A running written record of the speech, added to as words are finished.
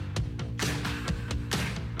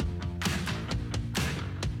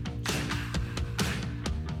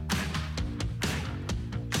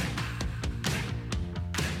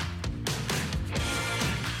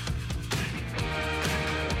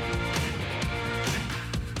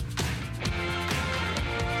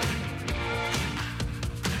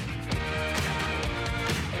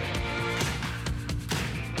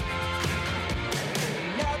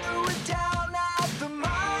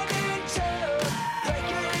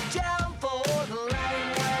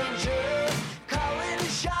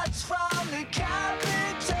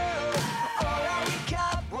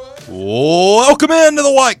Welcome into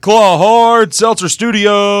the White Claw Hard Seltzer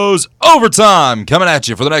Studios. Overtime coming at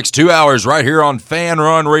you for the next 2 hours right here on Fan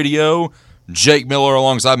Run Radio. Jake Miller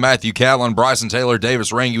alongside Matthew Catlin, Bryson Taylor,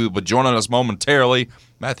 Davis Rangy will be joining us momentarily.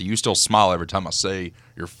 Matthew, you still smile every time I say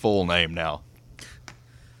your full name now.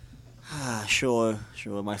 Sure.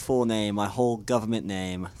 My full name, my whole government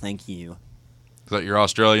name. Thank you. Is that your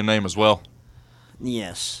Australian name as well?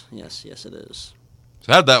 Yes, it is.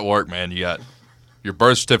 So how'd that work, man? You got your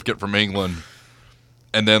birth certificate from England,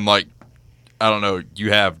 and then, I don't know,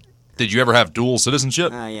 did you ever have dual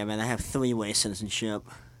citizenship? Yeah, man, I have three-way citizenship.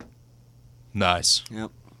 Nice.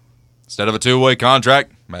 Yep. Instead of a two-way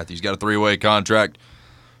contract, Matthew's got a three-way contract.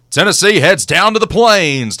 Tennessee heads down to the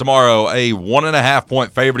Plains tomorrow, a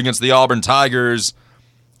 1.5-point favorite against the Auburn Tigers.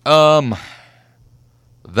 That's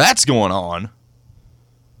going on.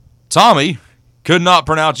 Tommy could not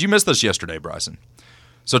pronounce. You missed this yesterday, Bryson.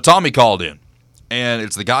 So Tommy called in, and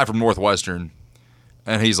it's the guy from Northwestern,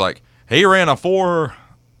 and he's like, he ran a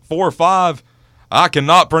 4.5. I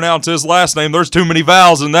cannot pronounce his last name. There's too many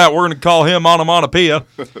vowels in that. We're going to call him onomatopoeia.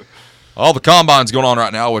 All the combine's going on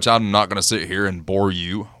right now, which I'm not going to sit here and bore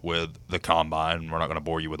you with the combine. We're not going to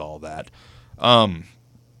bore you with all that.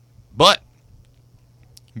 But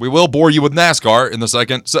we will bore you with NASCAR in the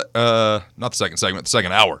second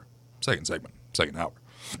hour. Second hour.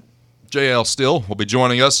 JL Still will be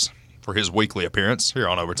joining us for his weekly appearance here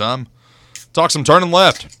on Overtime. Talk some turning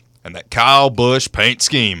left and that Kyle Busch paint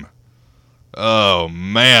scheme. Oh,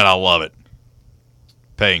 man, I love it.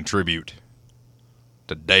 Paying tribute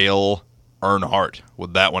to Dale Earnhardt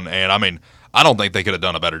with that one. And, I don't think they could have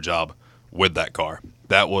done a better job with that car.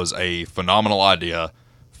 That was a phenomenal idea,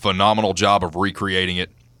 phenomenal job of recreating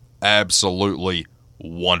it. Absolutely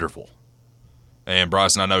wonderful. And,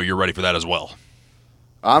 Bryson, I know you're ready for that as well.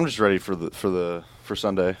 I'm just ready for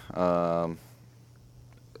Sunday.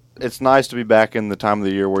 It's nice to be back in the time of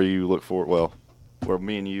the year where you look forward, where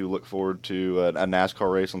me and you look forward to a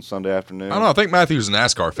NASCAR race on Sunday afternoon. I don't know. I think Matthew's a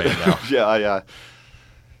NASCAR fan now. Yeah.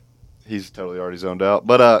 He's totally already zoned out.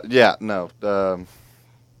 But,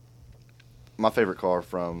 my favorite car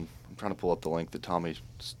I'm trying to pull up the link that Tommy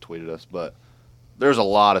tweeted us, but there's a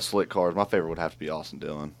lot of slick cars. My favorite would have to be Austin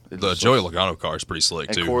Dillon. The Joey Logano car is pretty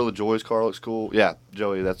slick, too. And Corey LaJoie's car looks cool. Yeah,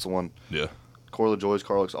 Joey, that's the one. Yeah. Corey LaJoie's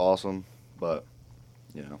car looks awesome, but,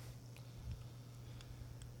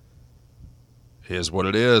 Here's what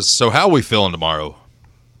it is. So how are we feeling tomorrow?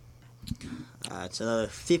 It's another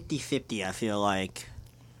 50-50, I feel like,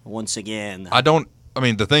 once again.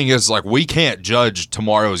 The thing is, we can't judge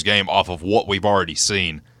tomorrow's game off of what we've already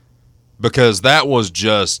seen because that was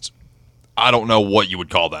just, I don't know what you would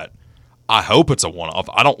call that. I hope it's a one-off.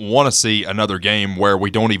 I don't want to see another game where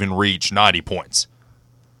we don't even reach 90 points.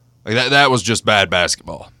 That was just bad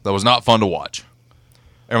basketball. That was not fun to watch.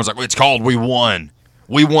 Everyone's like, it's called we won.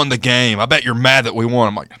 We won the game. I bet you're mad that we won.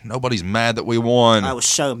 I'm like, nobody's mad that we won. I was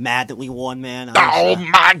so mad that we won, man. Oh,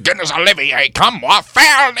 my goodness, Olivier, come on,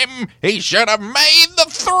 fouled him. He should have made the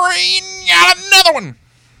three. Got another one.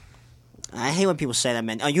 I hate when people say that,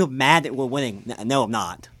 man. Are you mad that we're winning? No, I'm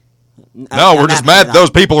not. No, we're just mad that those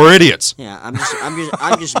people are idiots. Yeah, I'm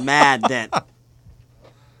just mad that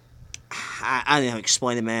I don't know how to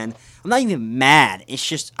explain it, man. I'm not even mad. It's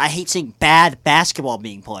just I hate seeing bad basketball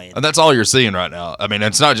being played. And that's all you're seeing right now.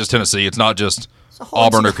 It's not just Tennessee. It's not just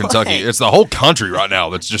Auburn or Kentucky. It's the whole country right now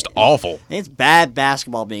that's just awful. It's bad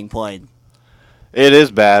basketball being played. It is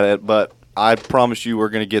bad, but I promise you we're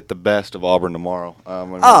going to get the best of Auburn tomorrow.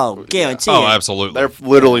 Guarantee. Oh, absolutely. They're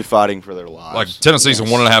literally fighting for their lives. Tennessee's a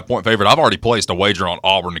 1.5-point favorite. I've already placed a wager on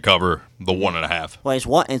Auburn to cover the 1.5. Wait,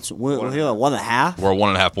 we're here at 1.5? We're a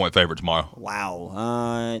 1.5-point favorite tomorrow.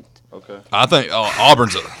 Wow. Okay. I think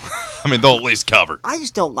Auburn's they'll at least cover. I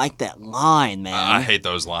just don't like that line, man. I hate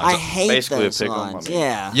those lines. I hate basically those a pick lines. 'em,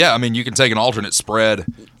 Yeah. Yeah, you can take an alternate spread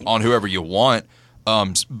on whoever you want.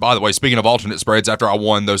 By the way, speaking of alternate spreads, after I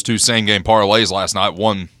won those two same-game parlays last night,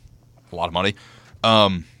 won a lot of money,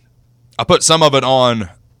 I put some of it on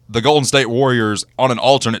the Golden State Warriors on an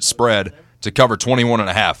alternate spread to cover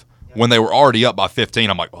 21.5 when they were already up by 15.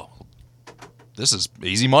 I'm like, well, this is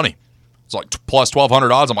easy money. It's like plus 1,200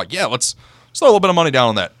 odds. I'm like, yeah, let's throw a little bit of money down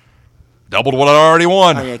on that. Doubled what I already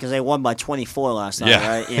won. Oh, yeah, because they won by 24 last night, Yeah.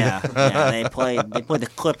 right? Yeah. They played the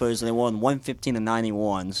Clippers, and they won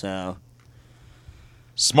 115-91, so.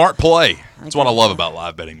 Smart play. That's what I love about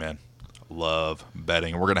live betting, man. Love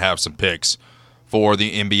betting. We're going to have some picks for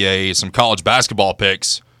the NBA, some college basketball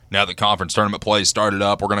picks. Now that conference tournament play started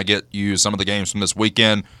up, we're going to get you some of the games from this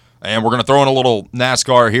weekend, and we're going to throw in a little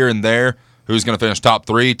NASCAR here and there. Who's going to finish top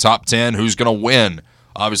 3, top 10? Who's going to win?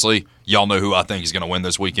 Obviously, y'all know who I think is going to win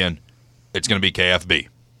this weekend. It's going to be KFB.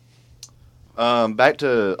 Back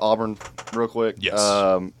to Auburn real quick.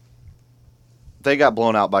 Yes. They got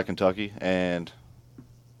blown out by Kentucky, and,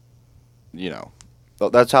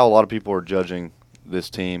 that's how a lot of people are judging this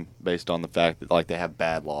team based on the fact that, like, they have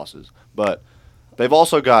bad losses. But they've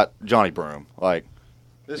also got Johnny Broom. Like,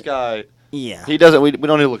 this guy, Yeah. he doesn't – we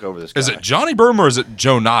don't need to look over this guy. Is it Johnny Broom or is it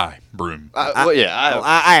Jonai Broom?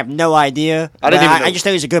 I have no idea. I didn't even know. I just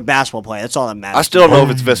know he's a good basketball player. That's all that matters. I still don't know if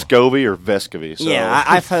it's Vescovi or Vescovy. So. Yeah,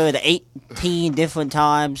 I've heard 18 different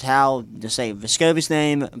times how to say Vescovi's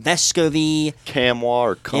name, Vescovi. Camwa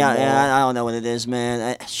or Cumwa. Yeah, I don't know what it is,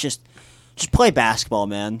 man. It's just play basketball,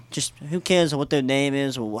 man. Just who cares what their name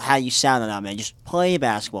is or how you sound it out, man. Just play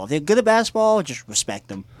basketball. If they're good at basketball, just respect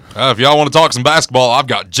them. If y'all want to talk some basketball, I've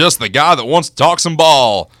got just the guy that wants to talk some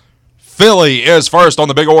ball. Philly is first on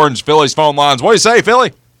the Big Orange Phillies phone lines. What do you say,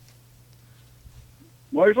 Philly?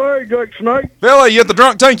 What do you say, Jake Snake? Philly, you at the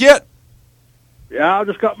drunk tank yet? Yeah, I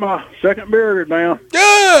just got my second beer down.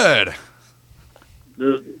 Good.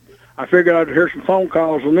 I figured I'd hear some phone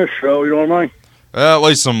calls on this show, you know what I mean? At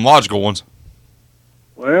least some logical ones.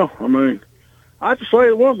 Well, I mean, I have to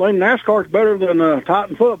say one thing, NASCAR's better than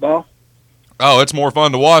Titan football. Oh, it's more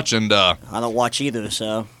fun to watch, and I don't watch either,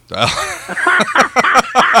 so. That's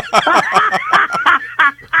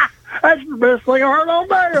the best thing I heard all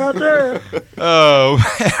day right there. oh,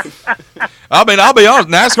 I mean, I'll be honest.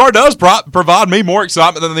 NASCAR does provide me more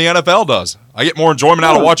excitement than the NFL does. I get more enjoyment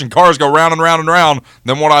out of watching cars go round and round and round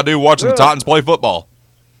than what I do watching the Titans play football.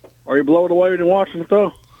 Are you blown away when watching it,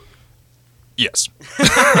 though? Yes.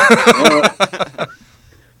 I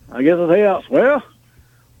guess it helps. Well,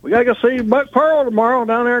 we got to go see Buck Pearl tomorrow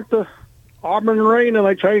down there at the Auburn Arena.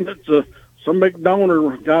 They changed it to some big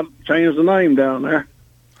donor changed the name down there.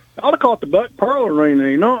 I ought to call it the Buck Pearl Arena,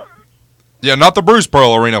 you know? Yeah, not the Bruce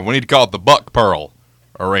Pearl Arena. We need to call it the Buck Pearl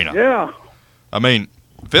Arena. Yeah. I mean,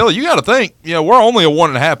 Phil, you got to think, we're only a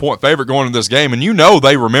 1.5-point favorite going into this game, and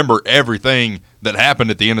they remember everything that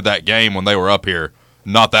happened at the end of that game when they were up here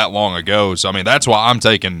not that long ago. So, I mean, that's why I'm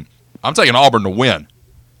taking Auburn to win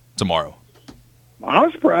tomorrow.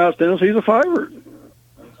 I'm surprised Tennessee's a favorite.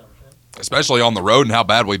 Especially on the road and how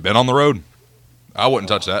bad we've been on the road. I wouldn't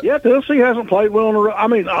touch that. Yeah, Tennessee hasn't played well on the road. I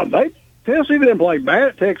mean, Tennessee didn't play bad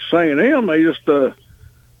at Texas A&M. They just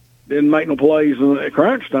didn't make no plays at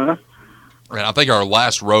crunch time. And I think our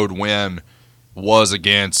last road win was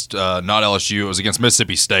against, not LSU, it was against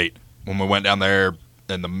Mississippi State when we went down there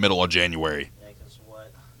in the middle of January.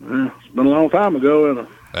 Yeah, it's been a long time ago, isn't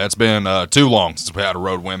it? That's been too long since we had a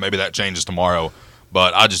road win. Maybe that changes tomorrow,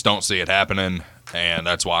 but I just don't see it happening, and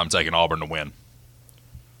that's why I'm taking Auburn to win.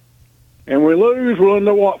 And we lose, we'll end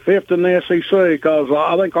up, fifth in the SEC, because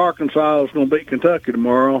I think Arkansas is going to beat Kentucky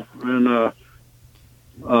tomorrow, and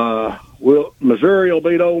Missouri will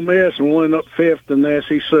beat Ole Miss, and we'll end up fifth in the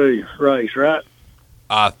SEC race, right?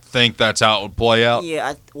 I think that's how it would play out.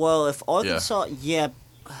 Yeah, if Arkansas,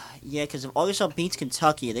 because if Arkansas beats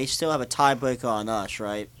Kentucky, they still have a tiebreaker on us,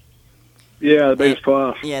 right? Yeah, they beat us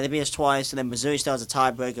twice. Yeah, they beat us twice, and then Missouri still has a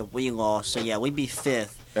tiebreaker if we lost. So, yeah, we'd be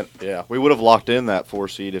fifth. And, we would have locked in that 4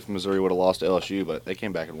 seed if Missouri would have lost to LSU, but they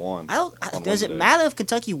came back and won. Does it matter if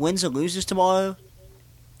Kentucky wins or loses tomorrow?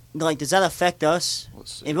 Like, does that affect us?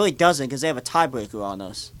 It really doesn't, because they have a tiebreaker on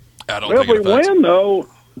us. I don't Well, think it affects. If we win, though,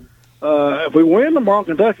 if we win tomorrow,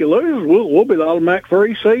 Kentucky loses, we'll be the automatic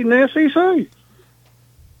 3 seed in the SEC.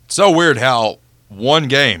 It's so weird how one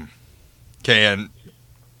game can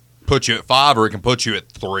put you at 5 or it can put you at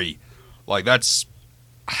 3. Like, that's,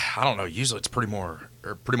 I don't know, usually it's pretty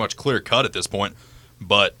much clear cut at this point.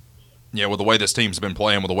 But, with the way this team's been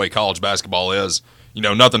playing, with the way college basketball is,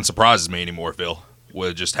 nothing surprises me anymore, Phil,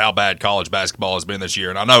 with just how bad college basketball has been this year.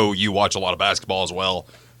 And I know you watch a lot of basketball as well,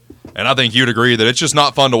 and I think you'd agree that it's just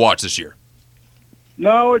not fun to watch this year.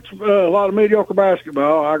 No, it's a lot of mediocre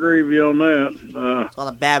basketball. I agree with you on that. It's a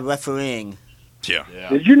lot of bad refereeing. Yeah.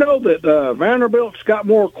 Did you know that Vanderbilt's got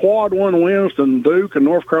more quad one wins than Duke and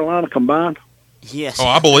North Carolina combined? Yes. Oh,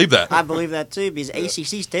 I believe that. I believe that, too, because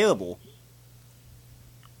ACC's terrible.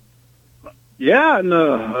 Yeah, and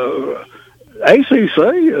ACC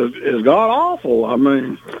is god-awful. I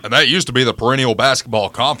mean... And that used to be the perennial basketball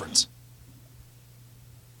conference.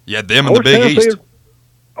 You had them in the Big East.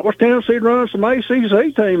 I wish Tennessee running some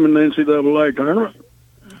ACC team in the NCAA tournament.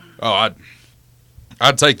 Oh,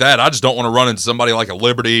 I'd take that. I just don't want to run into somebody like a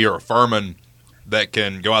Liberty or a Furman that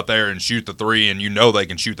can go out there and shoot the 3, and they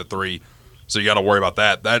can shoot the 3. So you got to worry about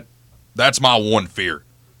that. That's my one fear,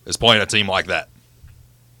 is playing a team like that.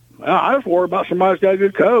 Well, I just worry about somebody's got a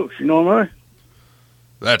good coach. You know what I mean?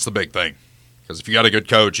 That's the big thing. Because if you got a good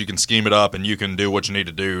coach, you can scheme it up and you can do what you need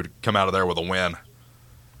to do to come out of there with a win.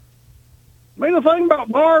 I mean, the thing about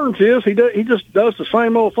Barnes is he just does the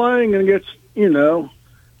same old thing and gets, he don't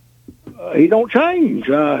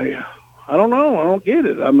change. I don't know. I don't get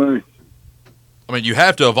it. I mean, you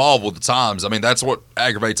have to evolve with the times. I mean, that's what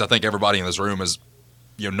aggravates, I think, everybody in this room is,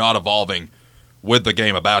 not evolving with the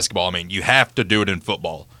game of basketball. I mean, you have to do it in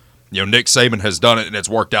football. Nick Saban has done it, and it's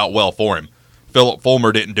worked out well for him. Philip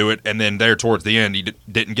Fulmer didn't do it, and then there towards the end, he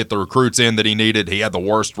didn't get the recruits in that he needed. He had the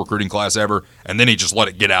worst recruiting class ever, and then he just let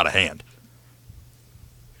it get out of hand.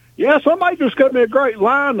 Yeah, somebody just got me a great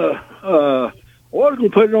line. I was going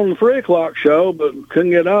to put it on the 3 o'clock show, but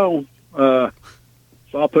couldn't get on. So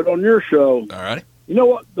I'll put it on your show. All right. You know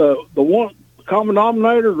what the one common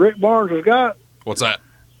denominator Rick Barnes has got? What's that?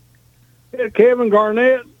 Kevin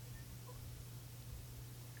Garnett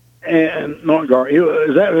and not Garnett.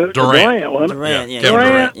 Is that Durant? Wasn't it? Durant, yeah. Kevin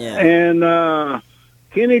Durant. Yeah. And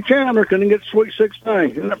Kenny Chandler couldn't get Sweet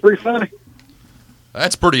 16. Isn't that pretty funny?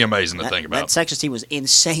 That's pretty amazing to think That about. Texas team was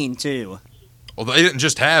insane, too. Well, they didn't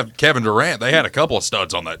just have Kevin Durant. They had a couple of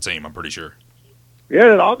studs on that team, I'm pretty sure. Yeah,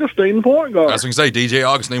 that Augustine point guard. I was going to say, DJ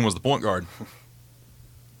Augustine was the point guard.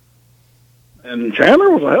 And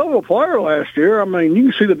Chandler was a hell of a player last year. I mean, you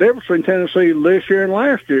can see the difference between Tennessee this year and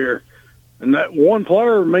last year. And that one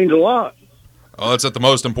player means a lot. Well, it's at the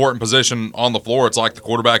most important position on the floor. It's like the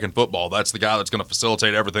quarterback in football. That's the guy that's going to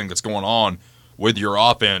facilitate everything that's going on with your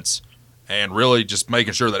offense and really just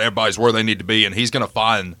making sure that everybody's where they need to be. And he's going to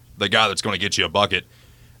find the guy that's going to get you a bucket.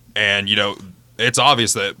 And, it's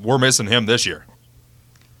obvious that we're missing him this year.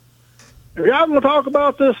 If y'all going to talk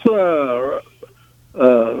about this,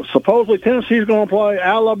 supposedly Tennessee's going to play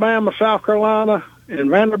Alabama, South Carolina, and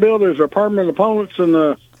Vanderbilt as their permanent opponents in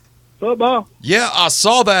the football. Yeah, I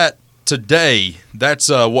saw that today. That's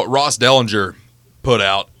what Ross Dellinger put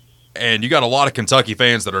out. And you got a lot of Kentucky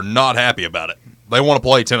fans that are not happy about it. They want to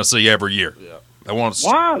play Tennessee every year. Yeah. They want to.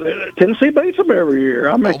 Why? Tennessee beats them every year.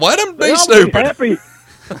 I mean, let them be they'll stupid. Happy.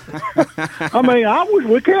 I mean, I wish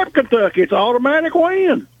we kept Kentucky. It's an automatic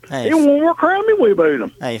win. Hey, Even when we're cramming, we beat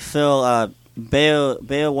them. Hey, Phil,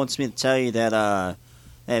 Bill wants me to tell you that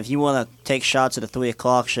if you want to take shots at the 3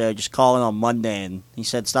 o'clock show, just call in on Monday. And he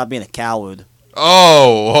said, stop being a coward.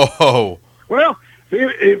 Oh. Well,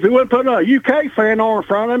 if he wouldn't put a UK fan on in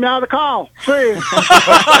front of him, I'd have called. See?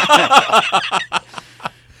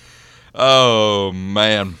 Oh,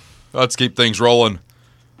 man. Let's keep things rolling.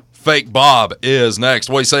 Fake Bob is next.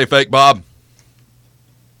 What do you say, Fake Bob?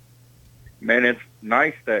 Man, it's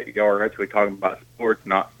nice that y'all are actually talking about sports,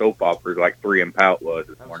 not soap operas like 3 and Pout was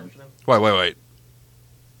this morning. Wait.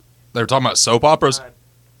 They were talking about soap operas?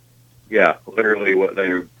 Yeah, literally what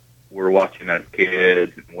they were watching as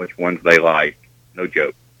kids and which ones they like. No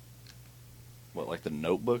joke. What, like The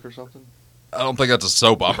Notebook or something? I don't think that's a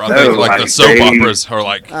soap opera. I No, think like the like soap Days. operas are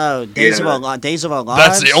like. Oh, Days of Our Lives?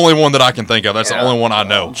 That's the only one that I can think of. That's the Yeah. only one I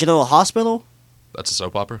know. General Hospital? That's a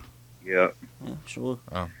soap opera? Yeah. Yeah, sure.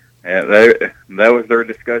 Yeah, that was their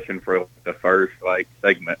discussion for the first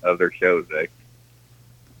segment of their show today.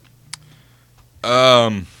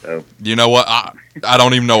 So, You know what? I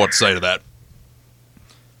don't even know what to say to that.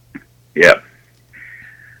 yeah.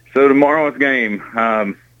 So tomorrow's game,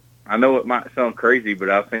 I know it might sound crazy, but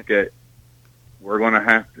I think that we're going to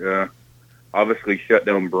have to obviously shut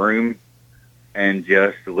down Broome and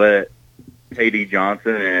just let KD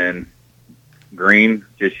Johnson and Green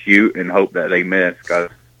just shoot and hope that they miss, because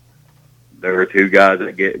there are two guys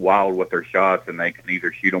that get wild with their shots, and they can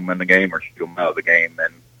either shoot them in the game or shoot them out of the game.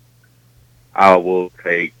 And I will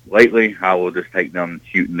just take them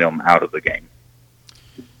shooting them out of the game.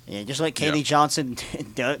 Yeah, just let KD Johnson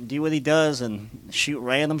do what he does and shoot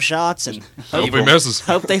random shots and Hope he misses.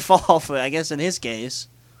 hope they fall for it, I guess, in his case.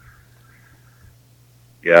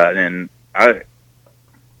 Yeah, and I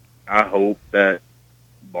hope that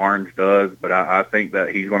Barnes does, but I think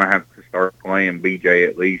that he's going to have to start playing BJ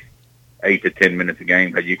at least 8 to 10 minutes a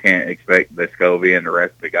game, because you can't expect Vescovi and the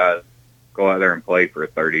rest of the guys go out there and play for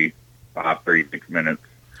 35, 36 minutes.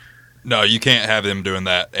 No, you can't have them doing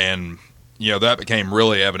that. And, that became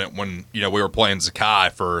really evident when, we were playing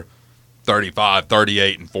Zakai for 35,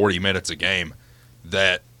 38, and 40 minutes a game,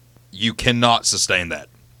 that you cannot sustain that.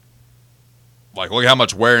 Like, look how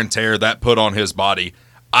much wear and tear that put on his body.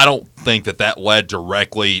 I don't think that led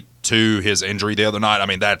directly to his injury the other night. I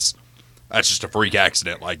mean, that's just a freak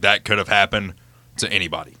accident. Like, that could have happened to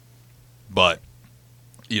anybody. But,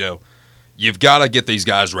 you've got to get these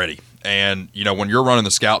guys ready. And, when you're running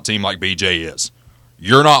the scout team like BJ is,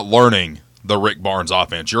 you're not learning the Rick Barnes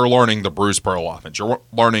offense. You're learning the Bruce Pearl offense. You're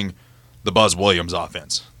learning the Buzz Williams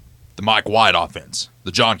offense, the Mike White offense,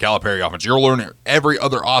 the John Calipari offense. You're learning every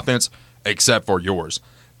other offense except for yours.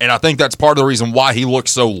 And I think that's part of the reason why he looks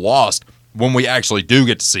so lost when we actually do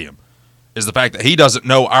get to see him, is the fact that he doesn't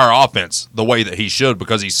know our offense the way that he should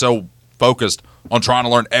because he's so focused on trying to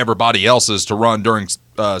learn everybody else's to run during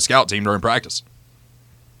scout team during practice.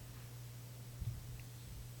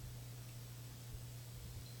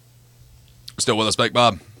 Still with us, Bake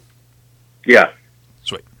Bob? Yeah.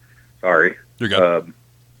 Sweet. Sorry. You're good.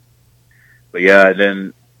 But yeah,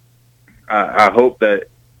 then I hope that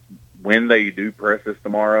when they do press us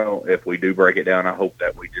tomorrow, if we do break it down, I hope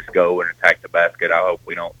that we just go and attack the basket. I hope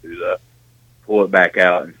we don't do the pull it back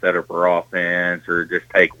out and set up for offense or just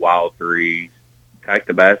take wild threes. Attack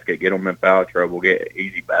the basket, get them in foul trouble, get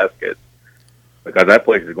easy baskets. Because that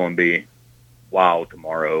place is going to be wild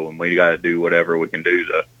tomorrow, and we got to do whatever we can do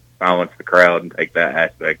to silence the crowd and take that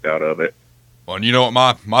aspect out of it. Well, and you know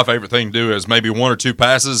what my favorite thing to do is maybe one or two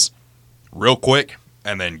passes real quick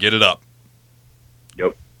and then get it up.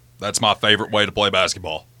 Yep. That's my favorite way to play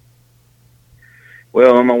basketball.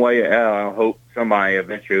 Well, on my way out, I hope somebody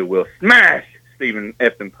eventually will smash Stephen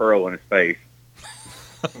effing Pearl in his face.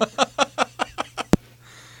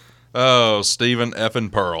 Oh, Stephen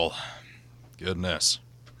effing Pearl. Goodness.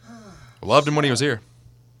 Loved him when he was here.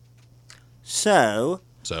 So,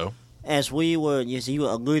 So, as you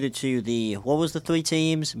alluded to, what was the three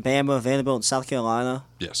teams? Bama, Vanderbilt, and South Carolina.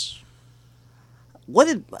 yes. What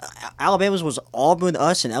did Alabama's was Auburn,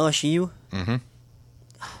 us, and LSU? Mm-hmm.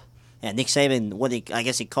 And Nick Saban, I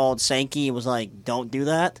guess he called Sankey and was like, "Don't do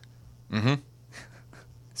that." Mm-hmm.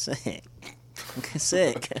 Sick,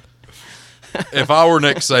 sick. If I were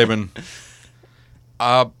Nick Saban,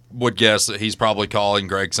 I would guess that he's probably calling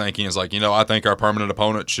Greg Sankey and is like, I think our permanent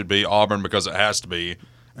opponent should be Auburn because it has to be.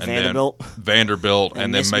 And Vanderbilt. then Vanderbilt,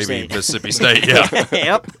 and then maybe Mississippi Mississippi State. Yeah.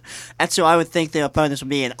 Yep. That's who I would think their opponents would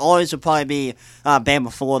be, and ours would probably be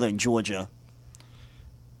Bama, Florida, and Georgia.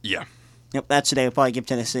 Yeah. Yep, that's who they would probably give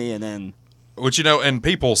Tennessee, and then. Which, and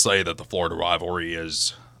people say that the Florida rivalry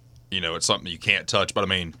is, it's something you can't touch. But, I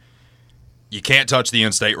mean, you can't touch the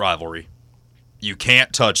in-state rivalry. You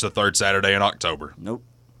can't touch the third Saturday in October. Nope.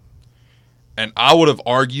 And I would have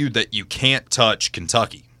argued that you can't touch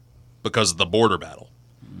Kentucky because of the border battle.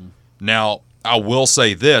 Now, I will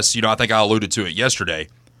say this. I think I alluded to it yesterday.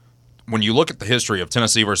 When you look at the history of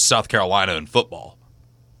Tennessee versus South Carolina in football,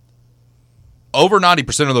 over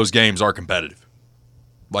 90% of those games are competitive,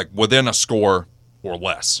 like within a score or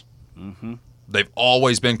less. Mm-hmm. They've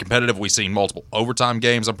always been competitive. We've seen multiple overtime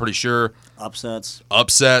games, I'm pretty sure. Upsets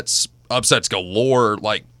galore.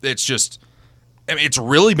 Like, it's just, it's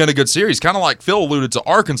really been a good series, kind of like Phil alluded to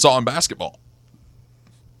Arkansas in basketball.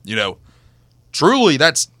 Truly,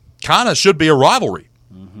 that's kind of should be a rivalry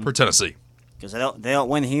for Tennessee. Because they don't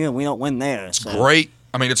win here and we don't win there. It's great.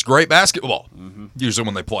 I mean, it's great basketball, usually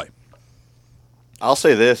when they play. I'll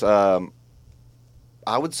say this. I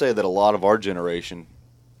would say that a lot of our generation,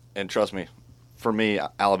 and trust me, for me,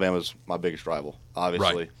 Alabama's my biggest rival,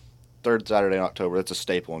 obviously. Right. Third Saturday in October, that's a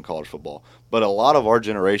staple in college football. But a lot of our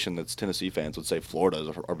generation that's Tennessee fans would say Florida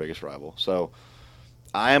is our biggest rival. So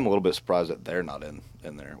I am a little bit surprised that they're not in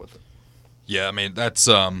there with it. Yeah, I mean, that's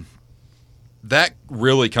that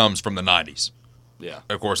really comes from the 90s. Yeah.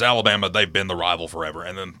 Of course, Alabama, they've been the rival forever.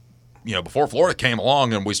 And then, before Florida came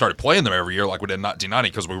along and we started playing them every year like we did in 1990,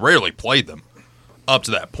 because we rarely played them up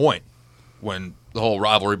to that point when the whole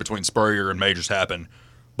rivalry between Spurrier and Majors happened.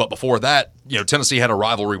 But before that, Tennessee had a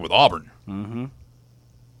rivalry with Auburn. Mm-hmm.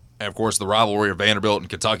 And, of course, the rivalry of Vanderbilt and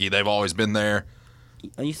Kentucky, they've always been there.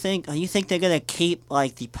 You think they're going to keep,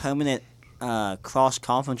 the permanent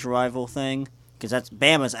cross-conference rival thing? Because that's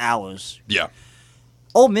Bama's ours. Yeah.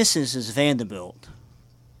 Ole Miss's is Vanderbilt.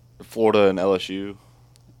 Florida and LSU.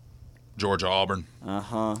 Georgia, Auburn.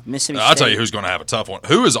 Uh-huh. Mississippi I'll State. tell you who's going to have a tough one.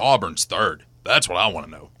 Who is Auburn's third? That's what I want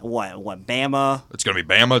to know. What, Bama? It's going to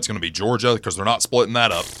be Bama. It's going to be Georgia because they're not splitting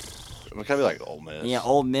that up. It could be like Ole Miss. Yeah,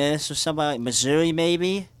 Ole Miss or somebody. Missouri,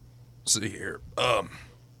 maybe? Let's see here.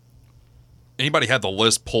 Anybody had the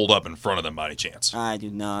list pulled up in front of them by any chance? I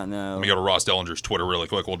do not know. Let me go to Ross Dellinger's Twitter really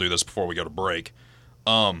quick. We'll do this before we go to break.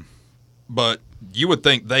 But you would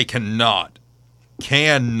think they cannot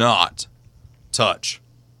touch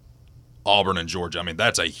Auburn and Georgia. I mean,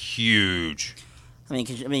 that's a huge.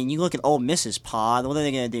 You look at Ole Miss's pod. What are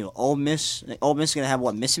they going to do? Ole Miss is going to have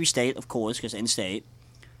Mississippi State, of course, because in-state.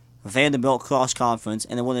 Vanderbilt cross conference,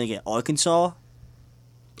 and then what are they get? Arkansas.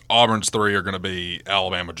 Auburn's three are going to be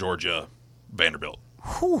Alabama, Georgia, Vanderbilt.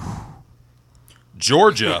 Whew.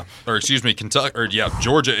 Georgia, Kentucky.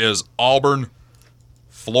 Georgia is Auburn,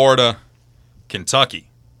 Florida, Kentucky.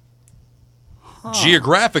 Huh.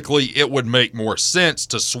 Geographically, it would make more sense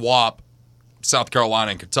to swap South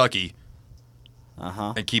Carolina and Kentucky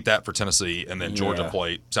and keep that for Tennessee, and then Georgia Yeah.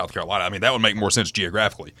 play South Carolina. I mean, that would make more sense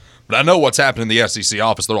geographically. But I know what's happened in the SEC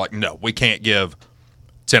office. They're like, no, we can't give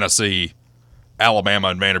Tennessee, Alabama,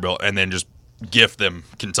 and Vanderbilt, and then just gift them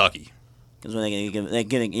Kentucky. Because when they're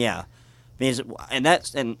getting yeah, because and that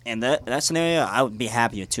scenario, I would be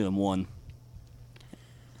happy with 2-1.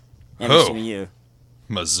 Every Who? single year.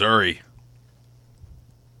 Missouri,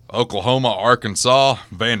 Oklahoma, Arkansas,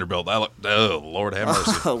 Vanderbilt. Oh, Lord have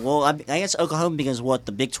mercy. Well, I guess Oklahoma because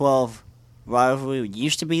the Big 12 rivalry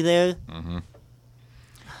used to be there.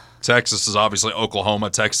 Texas is obviously Oklahoma,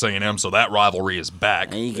 Texas A&M, so that rivalry is back.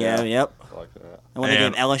 There you Yeah. go. Yep. I like that. And when they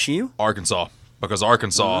And- gave LSU. Arkansas, because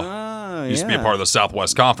Arkansas Oh, used to be a part of the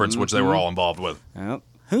Southwest Conference, which they were all involved with. Yep.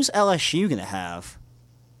 Who's LSU gonna have?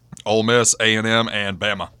 Ole Miss, A&M, and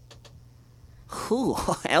Bama. Ooh,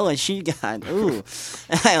 LSU got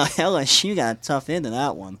LSU got a tough end of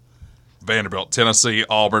that one. Vanderbilt, Tennessee,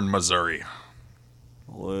 Auburn, Missouri.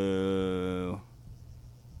 Whoa.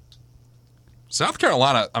 South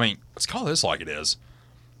Carolina, I mean, let's call this like it is.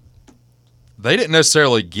 They didn't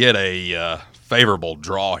necessarily get a favorable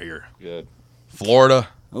draw here. Good. Florida,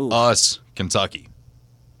 Ooh. us, Kentucky.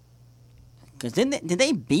 Cause did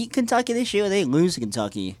they beat Kentucky this year? Or did they lose to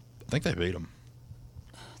Kentucky? I think they beat them.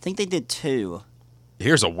 I think they did too.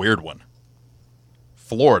 Here's a weird one.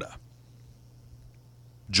 Florida,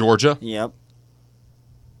 Georgia, Yep.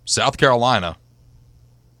 South Carolina.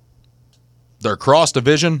 Their cross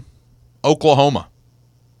division, Oklahoma.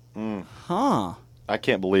 Huh. I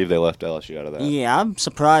can't believe they left LSU out of that. Yeah, I'm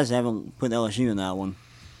surprised they haven't put LSU in that one.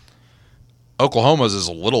 Oklahoma's is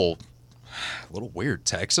a little weird.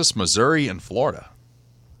 Texas, Missouri, and Florida.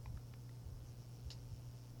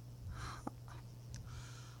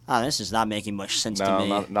 Ah, this is not making much sense to No,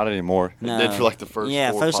 me. not anymore. No. It did for like the first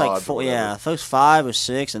four first pods like or four, whatever. yeah, first 5 or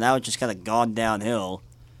 6, and now it's just kind of gone downhill.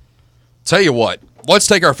 Tell you what, let's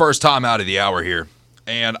take our first time out of the hour here,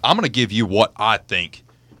 and I'm going to give you what I think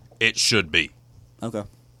it should be. Okay.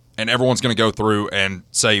 And everyone's going to go through and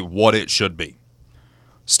say what it should be.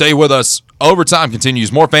 Stay with us. Overtime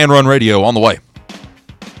continues. More Fan Run Radio on the way.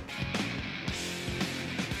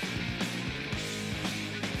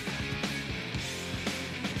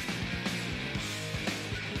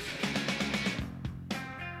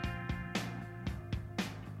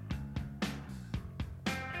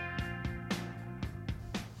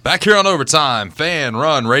 Back here on Overtime, Fan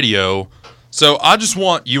Run Radio. So I just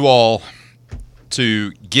want you all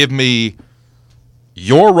to give me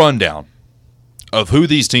your rundown of who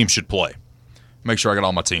these teams should play. Make sure I got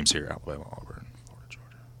all my teams here. Alabama, Auburn, Florida,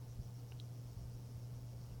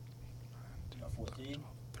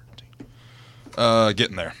 Georgia.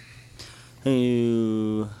 Getting there.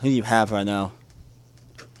 Who do you have right now?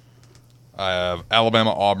 I have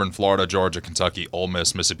Alabama, Auburn, Florida, Georgia, Kentucky, Ole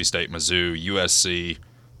Miss, Mississippi State, Mizzou, USC,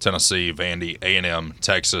 Tennessee, Vandy, A&M,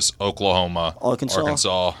 Texas, Oklahoma,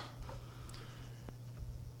 Arkansas.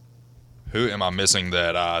 Who am I missing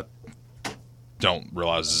that I don't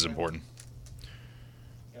realize is important?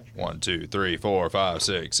 1, 2, 3, 4, 5,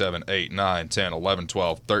 6, 7, 8, 9, 10, 11,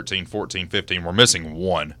 12, 13, 14, 15. We're missing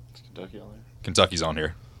one. Is Kentucky on there? Kentucky's on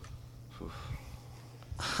here.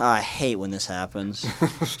 I hate when this happens.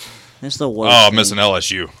 It's the worst. Oh, I'm thing. missing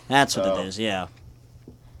LSU. That's what it is. Yeah.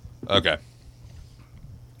 Okay.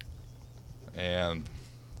 And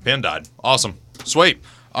Penn died. Awesome. Sweet.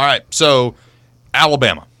 All right. So,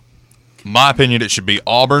 Alabama. My opinion, it should be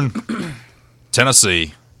Auburn,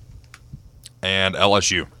 Tennessee, and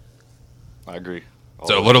LSU. I agree.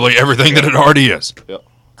 So, literally everything that it already is. Yep.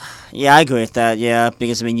 Yeah, I agree with that. Yeah,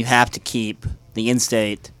 because I mean, you have to keep the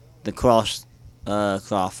in-state, the cross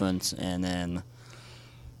conference, and then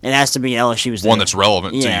it has to be LSU's One that's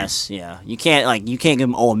relevant Yes, yeah. You can't give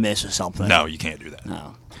them Ole Miss or something. to you. No, you can't do that.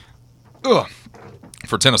 No. Ugh.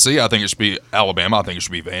 For Tennessee, I think it should be Alabama. I think it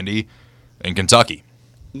should be Vandy and Kentucky.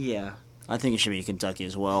 Yeah, I think it should be Kentucky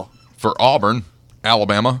as well. For Auburn,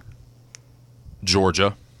 Alabama,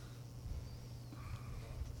 Georgia,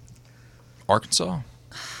 Arkansas.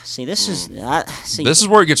 See, this is This is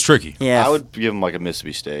where it gets tricky. yeah. I would give them like a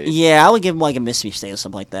Mississippi State. Yeah, I would give them like a Mississippi State or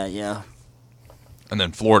something like that. Yeah. And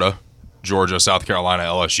then Florida, Georgia, South Carolina,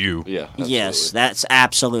 LSU. Yeah. Absolutely. Yes, that's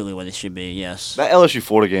absolutely what it should be. Yes. That LSU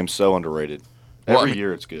Florida game's so underrated. Well, Every I mean-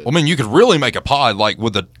 year it's good. Well, I mean, you could really make a pod like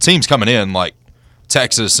with the teams coming in, like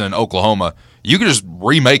Texas and Oklahoma. You could just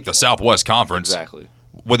remake the Southwest Conference, Exactly.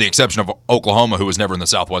 with the exception of Oklahoma, who was never in the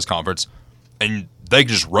Southwest Conference, and they could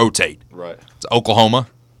just rotate. Right. It's Oklahoma,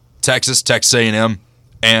 Texas, Texas A&M,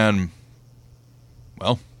 and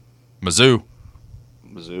well, Mizzou.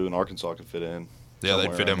 Mizzou and Arkansas could fit in. Yeah, they'd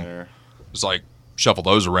somewhere fit in in. there. Just like shuffle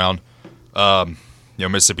those around.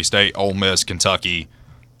 Mississippi State, Ole Miss, Kentucky,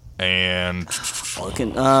 and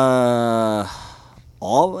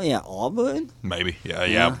Auburn. maybe,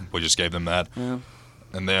 yeah, we just gave them that. Yeah.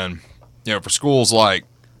 And then, for schools like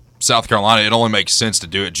South Carolina, it only makes sense to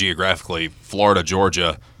do it geographically. Florida,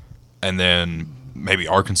 Georgia, and then maybe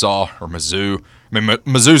Arkansas or Mizzou. I mean,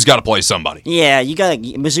 Mizzou's got to play somebody. Yeah,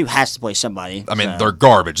 Mizzou has to play somebody. I mean, they're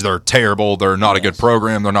garbage. They're terrible. They're not a good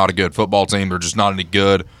program. They're not a good football team. They're just not any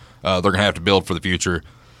good. They're going to have to build for the future.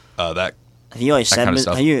 Have you always said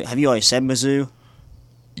Mizzou?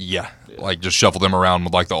 Yeah, like just shuffle them around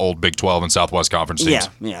with like the old Big 12 and Southwest Conference teams.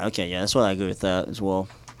 Yeah, okay, yeah, that's what I agree with that as well.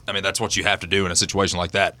 I mean, that's what you have to do in a situation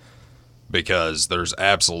like that because there's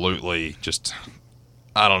absolutely just,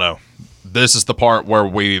 I don't know. This is the part where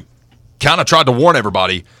we kind of tried to warn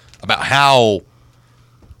everybody about how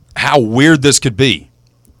weird this could be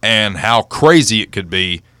and how crazy it could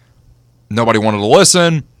be. Nobody wanted to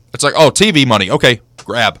listen. It's like, oh, TV money. Okay,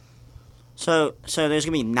 grab. So there's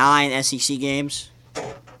gonna be 9 SEC games.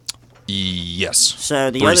 Yes.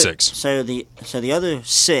 So the 3, other 6. So the other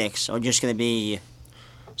 6 are just gonna be.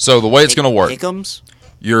 So the way it's going to work, Pick'ems?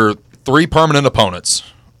 your 3 permanent opponents,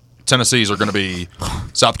 Tennessee's are going to be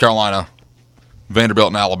South Carolina, Vanderbilt,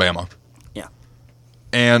 and Alabama. Yeah.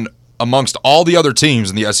 And amongst all the other teams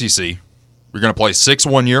in the SEC, you're going to play 6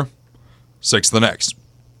 one year, 6 the next.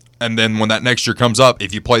 And then when that next year comes up,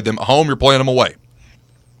 if you played them at home, you're playing them away.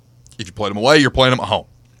 If you played them away, you're playing them at home.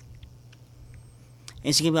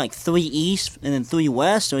 Is it going to be like 3 East and then 3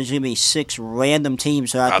 West, or is it going to be 6 random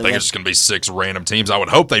teams? I think it's just going to be 6 random teams. I would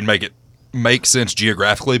hope they'd make sense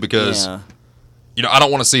geographically because, I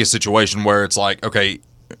don't want to see a situation where it's like, okay,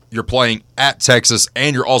 you're playing at Texas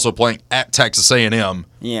and you're also playing at Texas A&M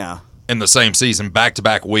in the same season,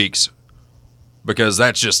 back-to-back weeks, because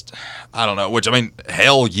that's just, I don't know, which, I mean,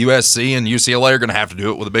 hell, USC and UCLA are going to have to do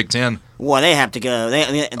it with the Big Ten. Well, they have to go. They're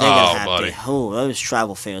going to have buddy. to. Oh, those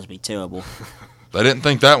travel fairs be terrible. They didn't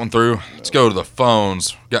think that one through. Let's go to the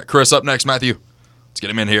phones. Got Chris up next, Matthew. Let's get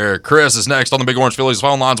him in here. Chris is next on the Big Orange Phillies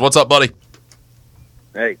phone lines. What's up, buddy?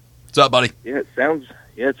 Hey. What's up, buddy? Yeah,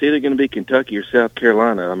 it's either going to be Kentucky or South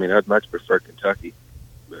Carolina. I mean, I'd much prefer Kentucky,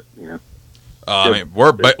 but, I mean,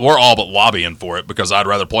 we're all but lobbying for it because I'd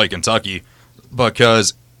rather play Kentucky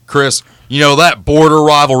because, Chris, that border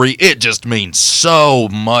rivalry, it just means so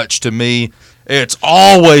much to me. It's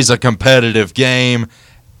always a competitive game.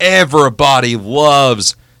 Everybody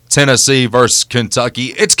loves Tennessee versus Kentucky.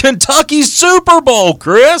 It's Kentucky's Super Bowl,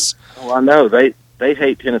 Chris. Oh, I know. They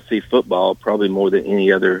hate Tennessee football probably more than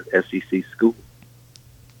any other SEC school.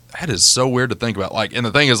 That is so weird to think about. And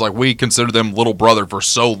the thing is, we consider them little brother for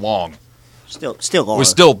so long. Still are. We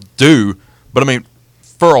still do. But, I mean,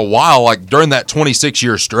 for a while, during that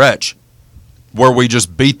 26-year stretch where we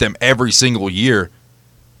just beat them every single year,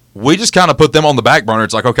 we just kind of put them on the back burner.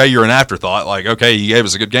 It's like, okay, you're an afterthought. Okay, you gave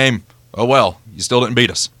us a good game. Oh, well, you still didn't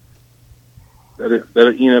beat us. But if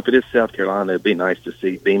it is South Carolina, it'd be nice to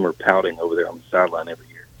see Beamer pouting over there on the sideline every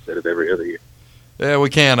year instead of every other year. Yeah, we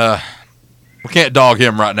can't dog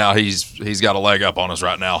him right now. He's got a leg up on us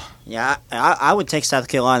right now. Yeah, I would take South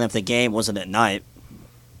Carolina if the game wasn't at night.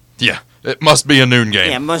 Yeah, it must be a noon game.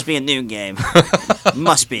 Yeah, it must be a noon game.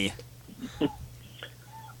 Must be.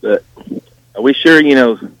 But are we sure,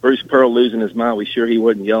 Bruce Pearl losing his mind, we sure he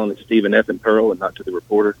wasn't yelling at Stephen F. and Pearl and not to the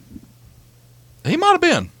reporter? He might have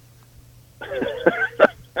been.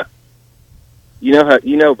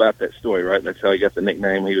 You know about that story, right? That's how he got the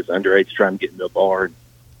nickname. He was underage trying to get into a bar. And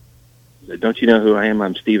said, "Don't you know who I am?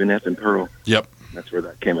 I'm Stephen F. and Pearl." Yep. That's where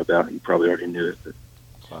that came about. You probably already knew it.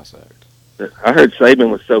 Class act. But I heard Saban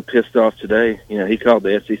was so pissed off today. He called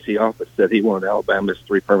the SEC office, said he wanted Alabama's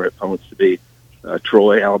 3 permanent opponents to be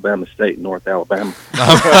Troy, Alabama State, and North Alabama.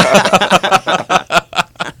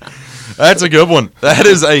 That's a good one. That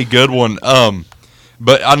is a good one.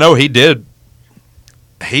 But I know he did.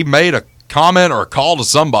 He made a comment or a call to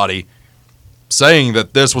somebody saying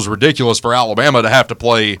that this was ridiculous for Alabama to have to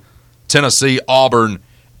play Tennessee, Auburn,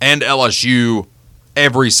 and LSU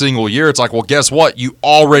every single year. It's like, well, guess what? You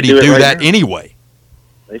already do that anyway.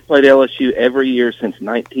 They played LSU every year since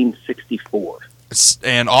 1964.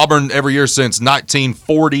 And Auburn every year since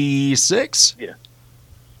 1946? Yeah.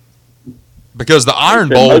 Because the Iron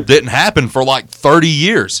Bowl didn't happen for 30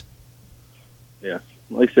 years. Yeah.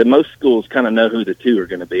 Like I said, most schools kind of know who the 2 are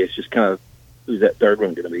going to be. It's just kind of who's that third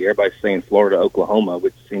one going to be. Everybody's saying Florida, Oklahoma,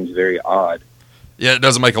 which seems very odd. Yeah, it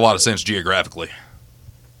doesn't make a lot of sense geographically.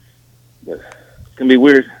 But it's going to be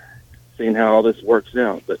weird seeing how all this works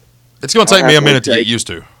out. But it's going to take me a minute to get used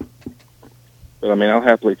to. But, I mean, I'll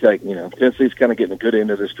happily take, Tennessee's kind of getting a good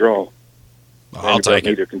end of this draw. I'll take it.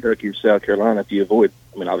 Either Kentucky or South Carolina if you avoid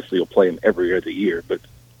I mean, obviously you'll play them every other year, but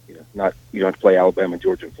you don't have to play Alabama,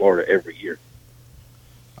 Georgia, and Florida every year.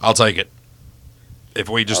 I'll take it. If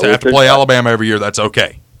we just have to play Alabama every year, that's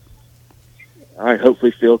okay. All right.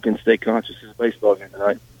 Hopefully Phil can stay conscious of his baseball game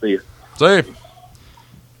tonight. See you. See you.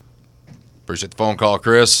 Appreciate the phone call,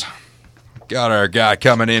 Chris. Got our guy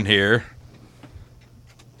coming in here.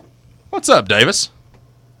 What's up, Davis?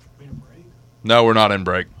 No, we're not in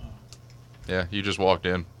break. Yeah, you just walked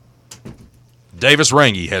in. Davis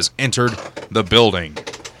Rangy has entered the building.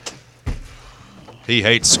 He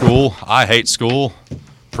hates school. I hate school.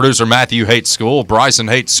 Producer Matthew hates school. Bryson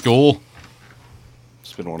hates school.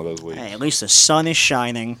 It's been one of those weeks. Hey, at least the sun is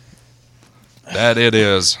shining. That it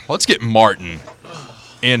is. Let's get Martin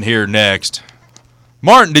in here next.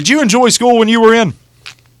 Martin, did you enjoy school when you were in?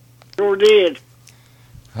 Sure did.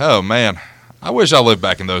 Oh, man. I wish I lived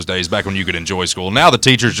back in those days, back when you could enjoy school. Now the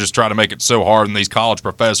teachers just try to make it so hard, and these college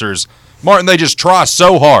professors, Martin, they just try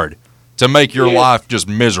so hard to make your life just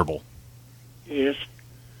miserable. Yes.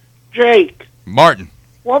 Jake, Martin.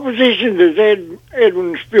 what position does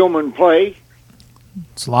Edwin Spielman play?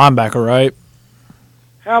 It's linebacker, right?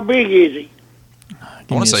 How big is he? I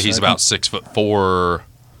want to say he's about 6'4",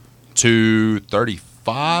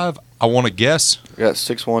 235, I want to guess. I got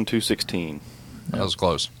 6'1", 216. That was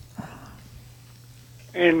close.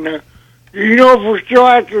 And do you know if we're still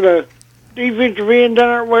after the defensive end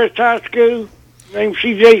down at West High School? Named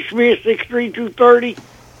C.J. Smith, 6'3", 230.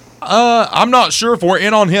 I'm not sure if we're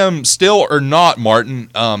in on him still or not,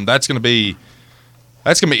 Martin. That's gonna be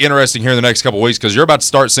interesting here in the next couple of weeks because you're about to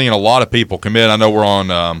start seeing a lot of people commit. I know we're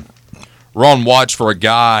on watch for a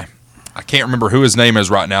guy. I can't remember who his name is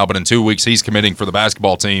right now, but in 2 weeks he's committing for the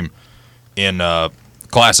basketball team in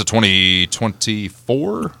class of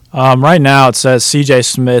 2024. Right now it says C.J.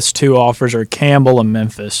 Smith's 2 offers are Campbell and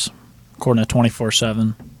Memphis, according to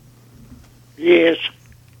 24/7. Yes.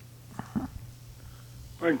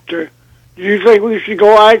 But do you think we should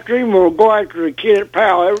go after him or go after the kid at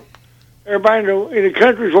Powell? Everybody in the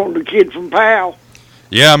country's wanting the kid from Powell.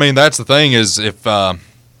 Yeah, I mean that's the thing is if the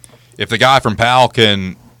guy from Powell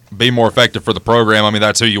can be more effective for the program, I mean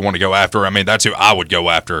that's who you want to go after. I mean that's who I would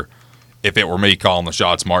go after if it were me calling the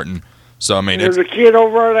shots, Martin. So I mean, there's a kid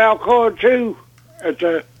over at Alcoa too, at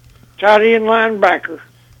the tight end linebacker,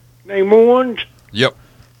 named Owens. Yep.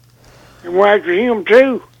 And we're after him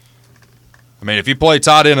too. I mean, if you play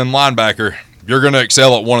tight end and linebacker, you're going to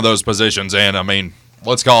excel at one of those positions. And I mean,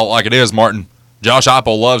 let's call it like it is, Martin. Josh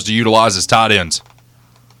Heupel loves to utilize his tight ends.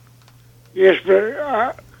 Yes,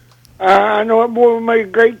 but I know that boy made a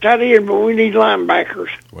great tight end, but we need linebackers.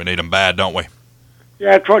 We need them bad, don't we?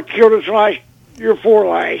 Yeah, that's what killed us last year before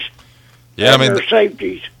last. Yeah, I mean, their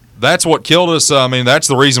safeties. That's what killed us. I mean, that's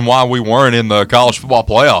the reason why we weren't in the college football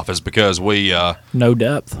playoff is because we no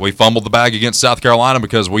depth. We fumbled the bag against South Carolina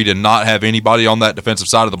because we did not have anybody on that defensive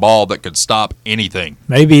side of the ball that could stop anything.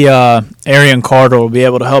 Maybe Arian Carter will be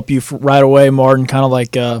able to help you right away, Martin, kind of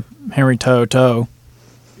like Henry To'oTo'o.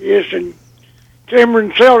 Yes, and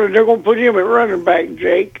Cameron Selden, they're going to put him at running back,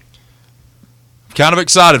 Jake. Kind of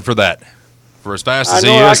excited for that. For as fast as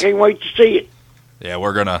he I is. can't wait to see it. Yeah,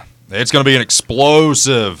 it's going to be an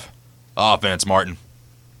explosive offense, Martin.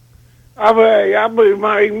 I believe it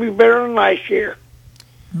might even be better than last year.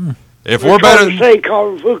 If we're better than say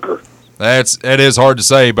Colin Hooker. It is hard to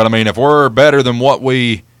say, but I mean, if we're better than what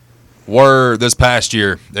we were this past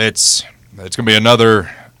year, it's going to be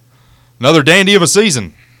another dandy of a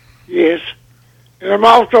season. Yes, and I'm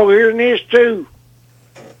also hearing this too.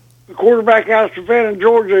 The quarterback out of Savannah,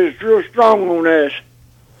 Georgia, is real strong on us.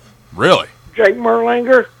 Really? Jake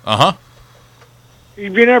Merlinger. Uh-huh.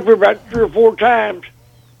 He's been up here about 3 or 4 times.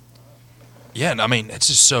 Yeah, and I mean, it's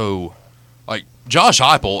just so, like, Josh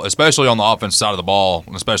Heupel, especially on the offensive side of the ball,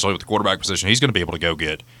 and especially with the quarterback position, he's going to be able to go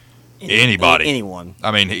get anybody. Anyone.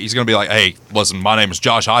 I mean, he's going to be like, hey, listen, my name is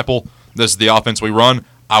Josh Heupel. This is the offense we run.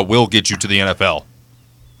 I will get you to the NFL.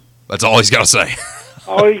 That's all he's got to say.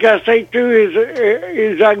 All he's got to say, too,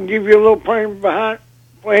 is I can give you a little playing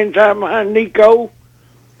time behind Nico,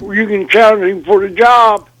 where you can challenge him for the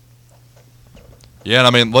job. Yeah, and I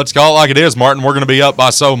mean, let's call it like it is, Martin. We're going to be up by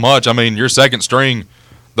so much. I mean, your second string,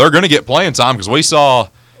 they're going to get playing time because we saw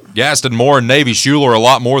Gaston Moore and Navy Schuler a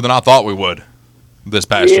lot more than I thought we would this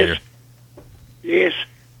past year. Yes.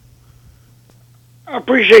 I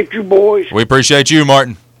appreciate you, boys. We appreciate you,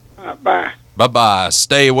 Martin. Bye. Bye-bye.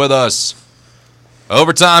 Stay with us.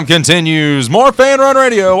 Overtime continues. More Fan Run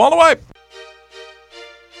Radio all the way.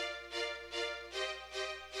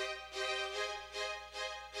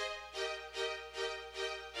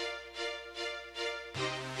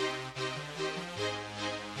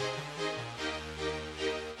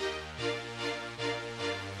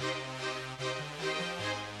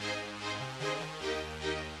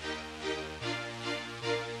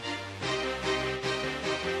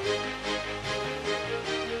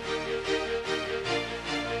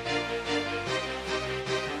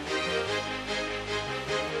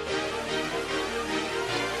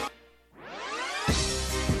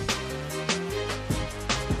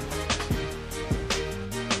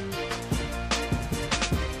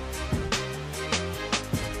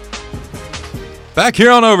 Back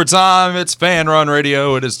here on Overtime, it's Fan Run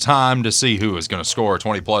Radio. It is time to see who is going to score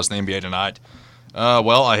 20-plus in the NBA tonight.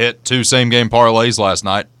 Well, I hit 2 same-game parlays last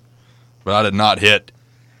night, but I did not hit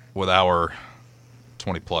with our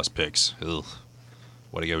 20-plus picks. Ugh.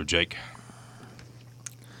 Way to go, Jake.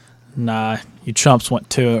 Nah, you chumps went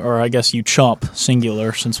 2, or I guess you chump,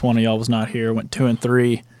 singular, since one of y'all was not here, went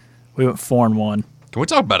 2-3. We went 4-1. Can we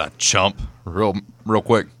talk about a chump real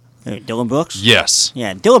quick? Dylan Brooks? Yes.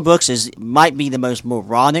 Yeah, Dylan Brooks might be the most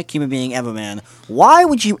moronic human being ever, man. Why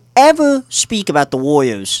would you ever speak about the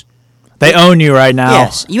Warriors? They own you right now.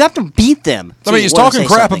 Yes, you have to beat them. I mean, he's talking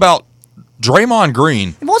crap about Draymond Green.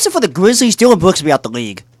 If it wasn't for the Grizzlies, Dylan Brooks would be out the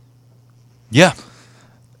league. Yeah.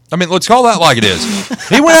 I mean, let's call that like it is.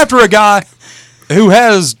 He went after a guy who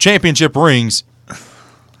has championship rings,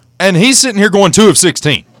 and he's sitting here going 2 of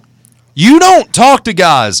 16. You don't talk to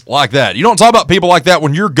guys like that. You don't talk about people like that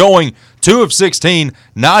when you're going 2 of 16,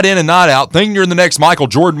 not in and not out, thinking you're the next Michael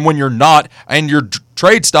Jordan when you're not, and your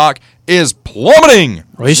trade stock is plummeting.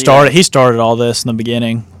 Well, he started all this in the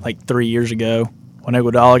beginning, like 3 years ago, when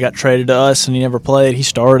Iguodala got traded to us and he never played. He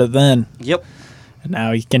started it then. Yep. And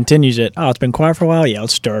now he continues it. Oh, it's been quiet for a while? Yeah,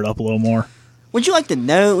 let's stir it up a little more. Would you like to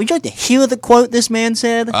hear the quote this man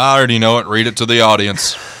said? I already know it. Read it to the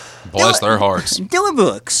audience. Bless their hearts. Dylan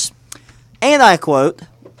Brooks. And I quote,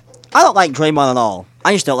 I don't like Draymond at all.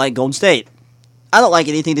 I just don't like Golden State. I don't like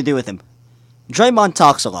anything to do with him. Draymond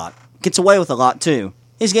talks a lot. Gets away with a lot, too.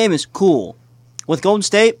 His game is cool. With Golden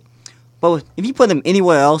State, but if you put him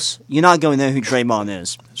anywhere else, you're not going to know who Draymond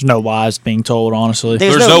is. There's no lies being told, honestly.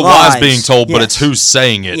 There's no lies being told, but Yes. it's who's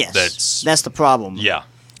saying it. Yes, that's the problem. Yeah.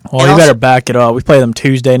 Well, And you also- better back it up. We play them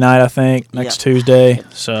Tuesday night, I think, next Yeah. Tuesday.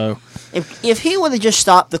 So If he would have just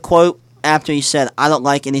stopped the quote after he said, I don't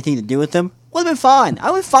like anything to do with him, would have been fine.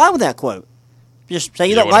 I would have been fine with that quote. Just say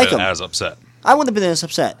you don't would've like been him. as upset. I wouldn't have been as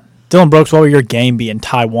upset. Dylan Brooks, what would your game be in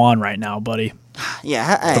Taiwan right now, buddy?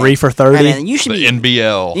 Yeah, 3 for 30? Hey, man, you should The be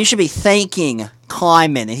NBL. thanking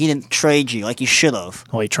Kleiman that he didn't trade you like you should have.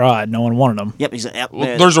 Well, he tried. No one wanted him. Yep, yep.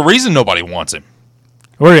 Well, there's a reason nobody wants him.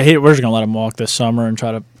 We're just going to let him walk this summer and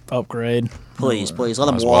try to upgrade. Please, let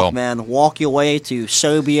him As walk, well. man. Walk your way to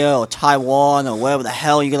Serbia or Taiwan or wherever the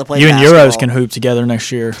hell you're gonna play. You and basketball. Euros can hoop together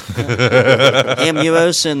next year. Him,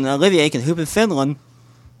 Euros, and Olivier can hoop in Finland.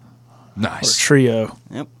 Or Nice. trio.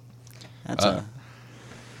 Yep. That's All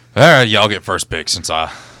right, y'all get first pick since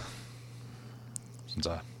I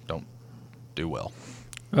don't do well.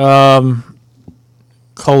 Kola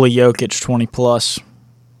Jokic 20+.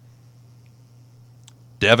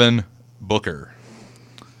 Devin Booker.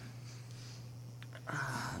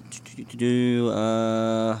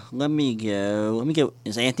 Let me go.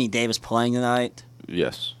 Is Anthony Davis playing tonight?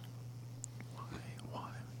 Yes.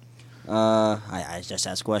 I just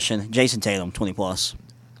asked a question. Jason Tatum, 20+.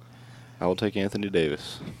 I will take Anthony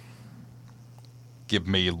Davis. Give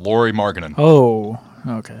me Lauri Markkanen. Oh,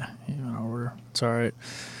 okay. Even order. It's all right.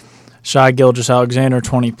 Shai Gilgeous-Alexander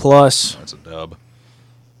 20+. That's a dub.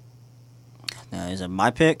 Now, is it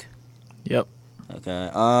my pick? Yep. Okay.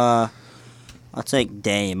 I'll take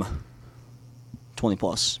Dame,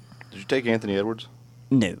 20+. Did you take Anthony Edwards?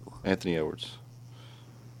 No. Anthony Edwards.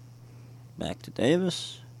 Back to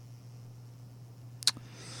Davis.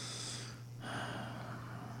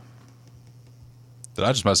 Did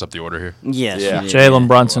I just mess up the order here? Yes. Yeah. you did, Jalen yeah.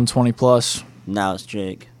 Brunson 20+. Now it's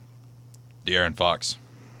Jake. De'Aaron Fox.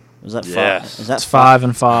 Was that five? Yes. Is that It's 5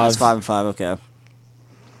 and 5. That's 5 and 5. Okay.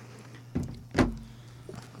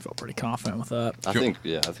 Feel pretty confident with that. I think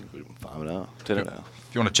we've been 5-0. 10-0.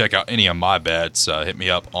 If you want to check out any of my bets, hit me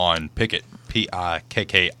up on Pickit,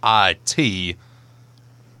 Pikkit.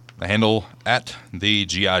 The handle at the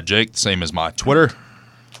GI Jake, the same as my Twitter.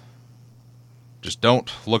 Just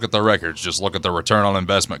don't look at the records. Just look at the return on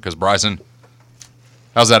investment. Because, Bryson,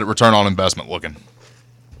 how's that return on investment looking?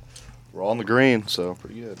 We're all on the green, so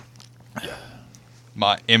pretty good.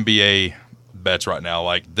 My NBA bets right now,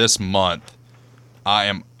 like this month, I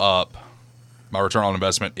am up. My return on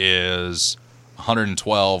investment is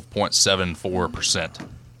 112.74%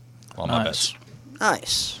 on my bets,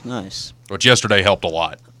 Nice. which yesterday helped a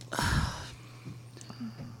lot.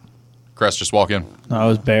 Crest just walk in. No, it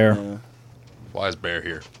was Bear. Why is Bear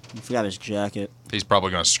here? I forgot his jacket. He's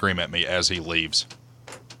probably going to scream at me as he leaves.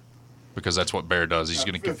 Because that's what Bear does. He's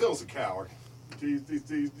going to give. Phil's a coward. He's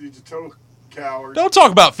a total coward. Don't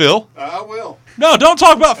talk about Phil. I will. No, don't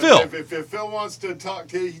talk about Phil. If Phil wants to talk,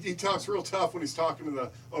 he talks real tough when he's talking to the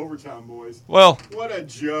overtime boys. Well, What a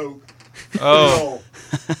joke. oh,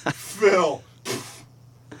 Phil.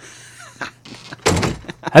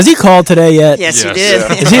 Has he called today yet? Yes, he Yes.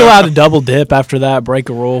 did. Is he allowed to double dip after that? Break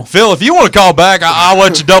a rule? Phil, if you want to call back, I'll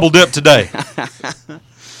let you double dip today.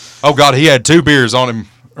 Oh God, he had 2 beers on him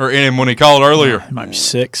or in him when he called earlier. It might be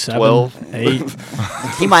 6, 7, 12. 8.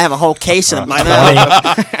 He might have a whole case of them by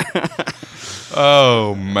now. 20.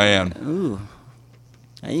 Oh man,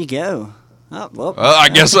 There you go. Oh, well, I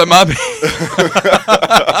guess that might be.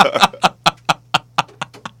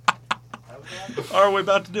 Are we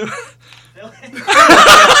about to do it?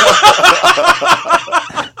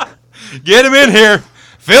 Get him in here.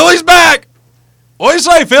 Philly's back. What do you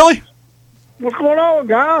say, Philly? What's going on,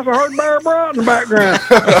 guys? I heard Bear Bryant in the background.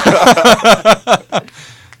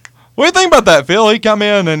 What do you think about that, Phil? He come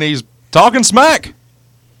in and he's talking smack.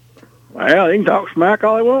 Well, he can talk smack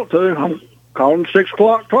all he wants to. I'm calling 6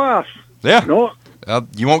 o'clock twice. Yeah. You know what?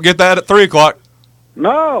 You won't get that at 3 o'clock.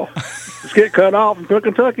 No. Just get cut off and put a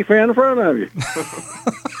Kentucky fan in front of you.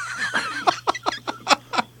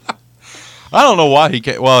 I don't know why he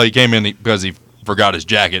came. Well, he came in because he forgot his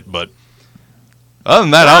jacket, but other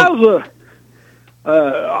than that,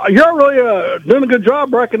 You're really doing a good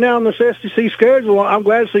job breaking down this SEC schedule. I'm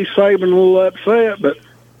glad to see Saban a little upset, but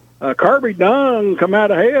Kirby Dunn come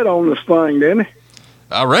out ahead on this thing, didn't he?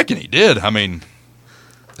 I reckon he did. I mean,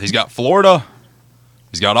 he's got Florida,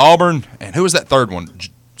 he's got Auburn, and who was that third one?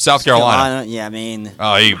 South Carolina. Yeah, I mean,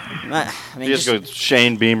 Oh, he You just go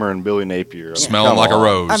Shane Beamer and Billy Napier. smelling Come like a on.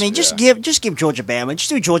 rose. I mean, just give Georgia Bama. Just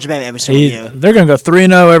do Georgia Bama every single year. They're going to go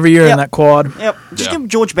 3-0 every year Yep. in that quad. Yep. Just Yeah. give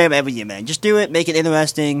Georgia Bama every year, man. Just do it. Make it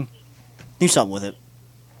interesting. Do something with it.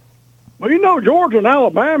 Well, you know, Georgia and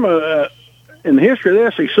Alabama in the history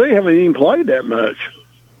of the SEC haven't even played that much.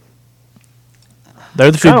 They're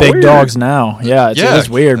the 2 Kinda big weird. dogs now. Yeah, it is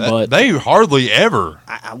weird, but they hardly ever.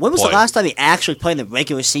 When was Play. the last time he actually played in the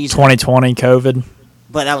regular season? 2020 COVID.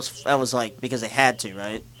 But that was like because they had to,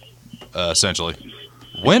 right? Essentially.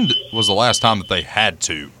 When was the last time that they had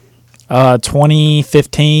to?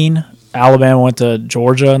 2015, Alabama went to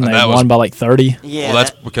Georgia and they That was- won by like 30. Yeah. Well,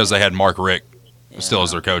 that's because they had Mark Richt still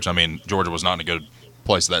as their coach. I mean, Georgia was not in a good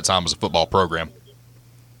place at that time as a football program.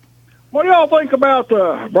 What do y'all think about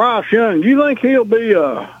Bryce Young? Do you think he'll be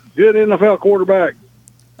a good NFL quarterback?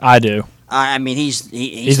 I do. I mean, he's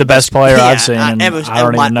the best player I've seen, and I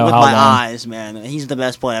don't even know with how my long. eyes, man. He's the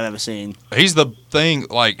best player I've ever seen. He's the thing,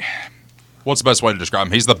 like, what's the best way to describe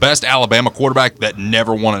him? He's the best Alabama quarterback that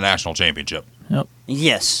never won a national championship.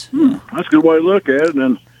 Yes. That's a good way to look at it.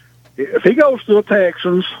 And if he goes to the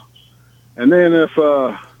Texans, and then if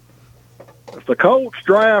the Colts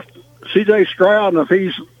draft C.J. Stroud, and if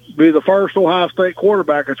he's be the first Ohio State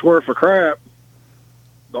quarterback, it's worth a crap.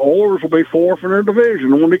 The Oilers will be fourth in their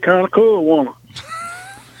division. It would be kind of cool, won't it?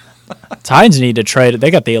 Titans need to trade it.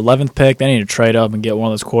 They got the 11th pick. They need to trade up and get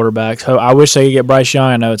one of those quarterbacks. I wish they could get Bryce Young.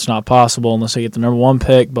 I know it's not possible unless they get the number 1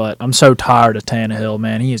 pick, but I'm so tired of Tannehill,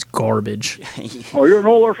 man. He is garbage. Oh, you're an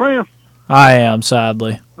Oilers fan? I am,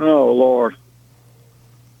 sadly. Oh, Lord.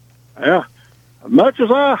 Yeah. As much as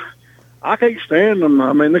I can't stand them.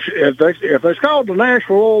 I mean, if they called the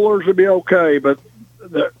Nashville Oilers, it'd be okay, but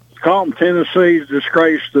call them Tennessee's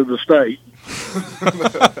disgrace to the state.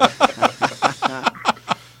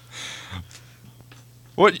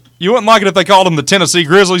 What, you wouldn't like it if they called them the Tennessee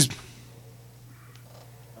Grizzlies?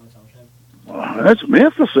 That's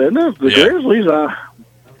Memphis, isn't it? The Yeah. Grizzlies. I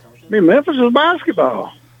mean, Memphis is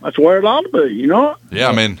basketball. That's where it ought to be, you know? Yeah,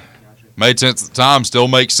 I mean, made sense at the time, still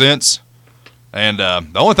makes sense. And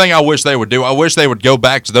the only thing I wish they would do, I wish they would go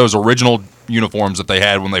back to those original uniforms that they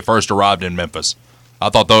had when they first arrived in Memphis. I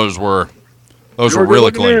thought those were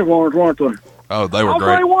really clean. Uniforms, weren't they? Oh, they were I'll tell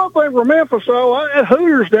great. you one thing for Memphis, though. I had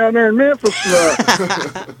Hooters down there in Memphis.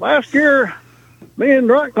 Last year, me and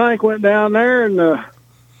Drunk Tank went down there, and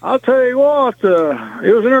I'll tell you what,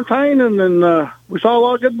 it was entertaining, and we saw a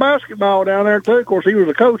lot of good basketball down there, too. Of course, he was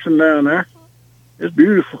a coaching down there. It's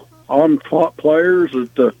beautiful. All them top players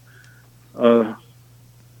at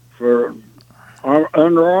for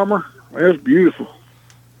Under Armour. It's beautiful.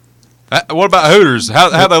 What about Hooters? How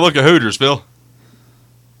they look at Hooters, Phil?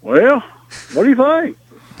 Well, what do you think?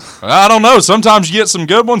 I don't know. Sometimes you get some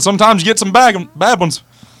good ones. Sometimes you get some bad ones.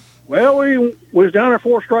 Well, we was down there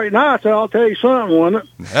 4 straight nights. I'll tell you something, wasn't it?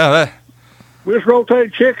 Yeah, We just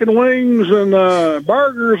rotated chicken wings and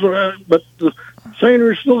burgers, but the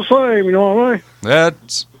scenery's still the same. You know what I mean?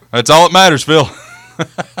 that's all that matters, Phil.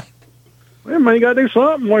 Well, man, you got to do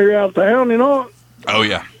something while you're out of town. You know. Oh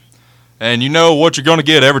yeah, and you know what you're going to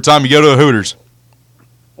get every time you go to a Hooters.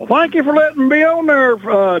 Well, thank you for letting me be on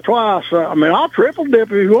there twice. I mean, I'll triple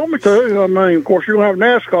dip if you want me to. I mean, of course, you're going to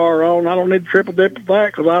have NASCAR on. I don't need to triple dip with that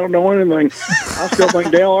because I don't know anything. I still think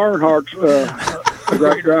Dale Earnhardt's a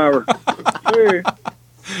great driver. Yeah.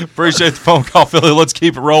 Appreciate the phone call, Philly. Let's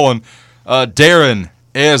keep it rolling. Darren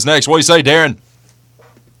is next. What do you say, Darren?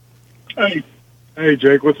 Hey,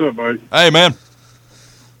 Jake. What's up, buddy? Hey, man.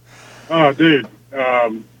 Oh, dude.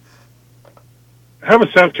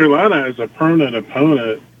 Having South Carolina as a permanent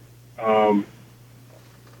opponent, man,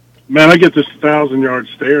 I get this 1,000-yard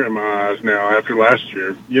stare in my eyes now after last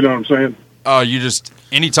year. You know what I'm saying?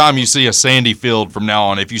 Anytime you see a sandy field from now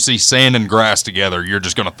on, if you see sand and grass together, you're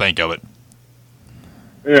just going to think of it.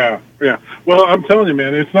 Yeah. Well, I'm telling you,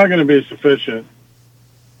 man, it's not going to be sufficient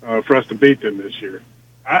for us to beat them this year.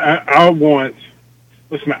 I want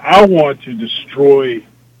to destroy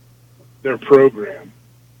their program.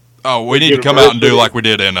 Oh, we need to come out and do like we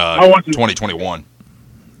did in 2021.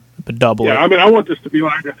 But double it. Yeah, I mean, I want this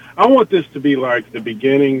to be like the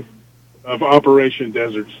beginning of Operation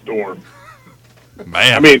Desert Storm.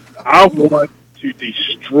 Man, I mean, I want to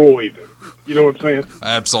destroy them. You know what I'm saying?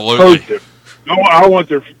 Absolutely. No, I want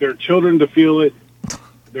their children to feel it,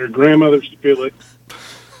 their grandmothers to feel it.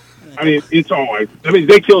 I mean, it's all. I mean,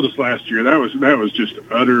 they killed us last year. That was just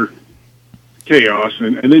utter chaos,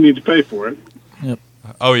 and they need to pay for it. Yep.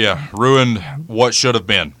 Oh yeah, ruined what should have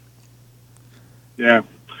been. Yeah,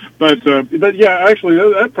 but yeah, actually,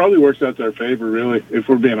 that probably works out to our favor, really, if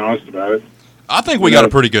we're being honest about it. I think we got a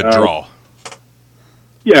pretty good draw.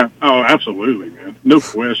 Yeah. Oh, absolutely, man. No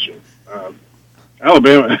question.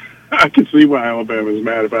 Alabama. I can see why Alabama's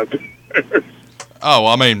mad about that. Oh,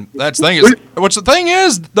 I mean, that's the thing is. What's the thing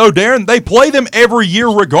is, though, Darren? They play them every year,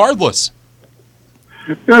 regardless.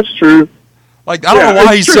 That's true. Like, I don't know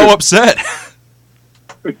why he's so upset.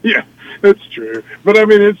 Yeah, that's true. But I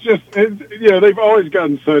mean, they've always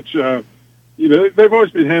gotten such, they've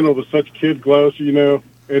always been handled with such kid gloves,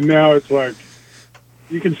 and now it's like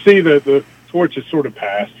you can see that the torch has sort of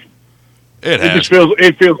passed. It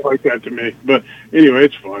feels like that to me. But anyway,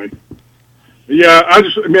 it's fine. Yeah,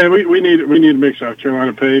 we need to make South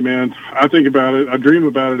Carolina pay, man. I think about it. I dream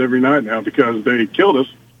about it every night now because they killed us,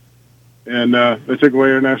 and they took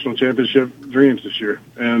away our national championship dreams this year,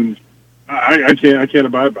 and I can't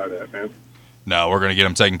abide by that, man. No, we're gonna get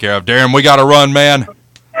them taken care of. Darren, we got to run, man.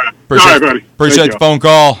 Appreciate the phone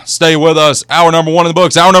call. Stay with us. Hour number 1 in the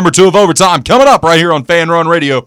books. Hour number 2 of Overtime coming up right here on Fan Run Radio.